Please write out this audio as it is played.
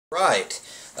Right.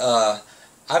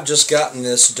 I've just gotten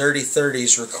this Dirty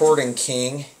 30s Recording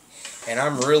King, and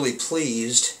I'm really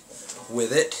pleased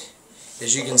with it.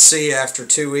 As you can see, after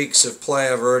 2 weeks of play,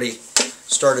 I've already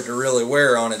started to really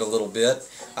wear on it a little bit.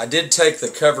 I did take the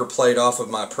cover plate off of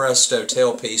my Presto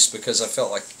tailpiece because I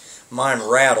felt like mine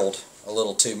rattled a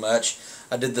little too much.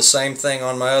 I did the same thing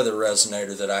on my other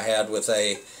resonator that I had with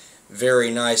a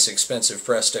very nice, expensive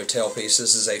Presto tailpiece.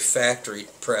 This is a factory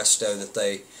Presto that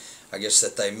they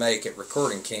make at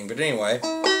Recording King. But anyway,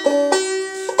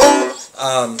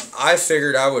 I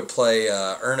figured I would play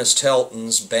Ernest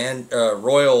Helton's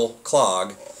Royal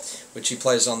Clog, which he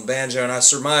plays on the banjo, and I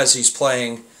surmise he's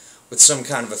playing with some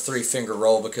kind of a 3-finger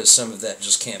roll because some of that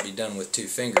just can't be done with 2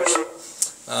 fingers.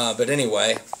 But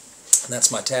anyway,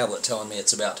 that's my tablet telling me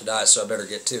it's about to die, so I better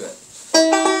get to it.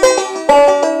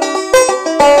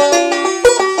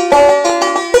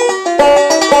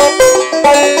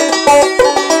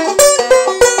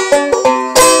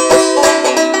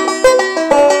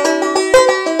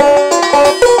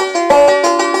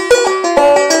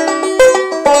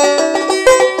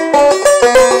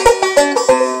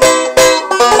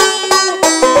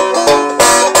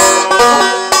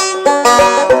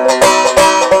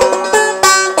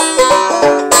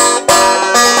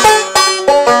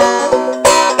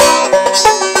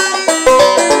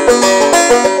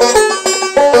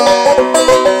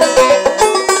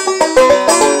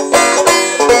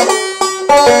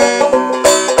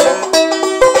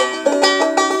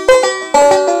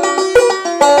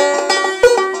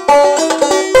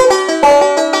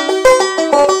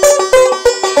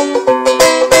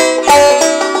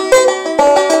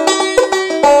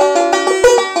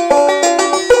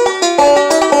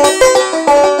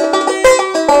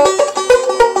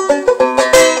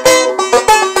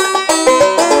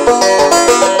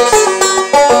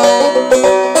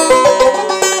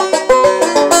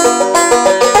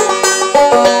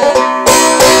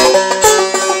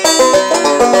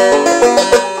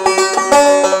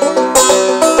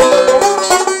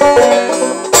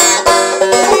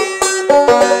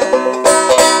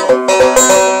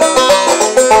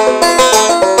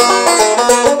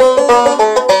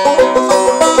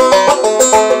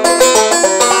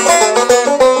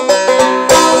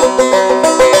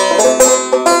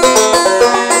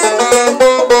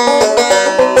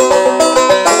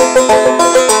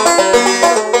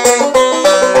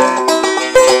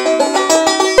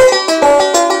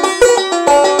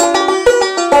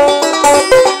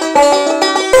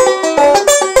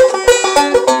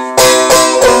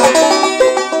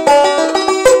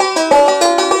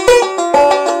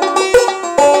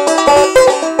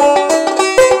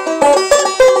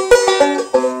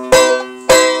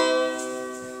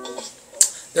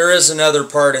 There is another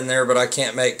part in there, but I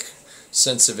can't make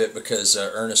sense of it because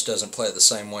Ernest doesn't play it the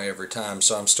same way every time,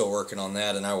 so I'm still working on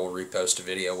that, and I will repost a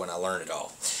video when I learn it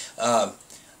all. I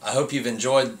hope you've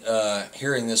enjoyed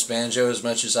hearing this banjo as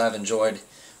much as I've enjoyed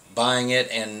buying it,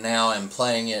 and now I'm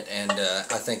playing it, and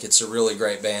I think it's a really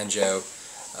great banjo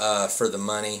for the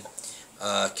money,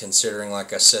 considering,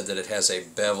 like I said, that it has a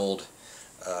beveled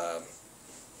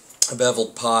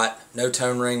pot, no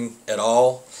tone ring at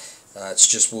all. It's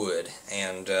just wood,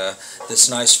 and this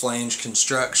nice flange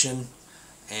construction,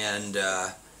 and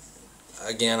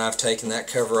again, I've taken that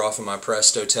cover off of my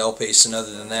Presto tailpiece, and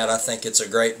other than that, I think it's a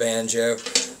great banjo,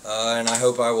 and I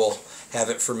hope I will have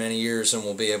it for many years and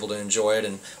will be able to enjoy it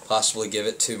and possibly give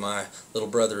it to my little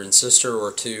brother and sister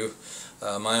or to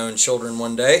my own children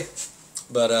one day.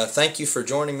 But thank you for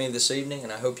joining me this evening,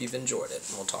 and I hope you've enjoyed it,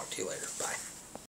 and we'll talk to you later. Bye.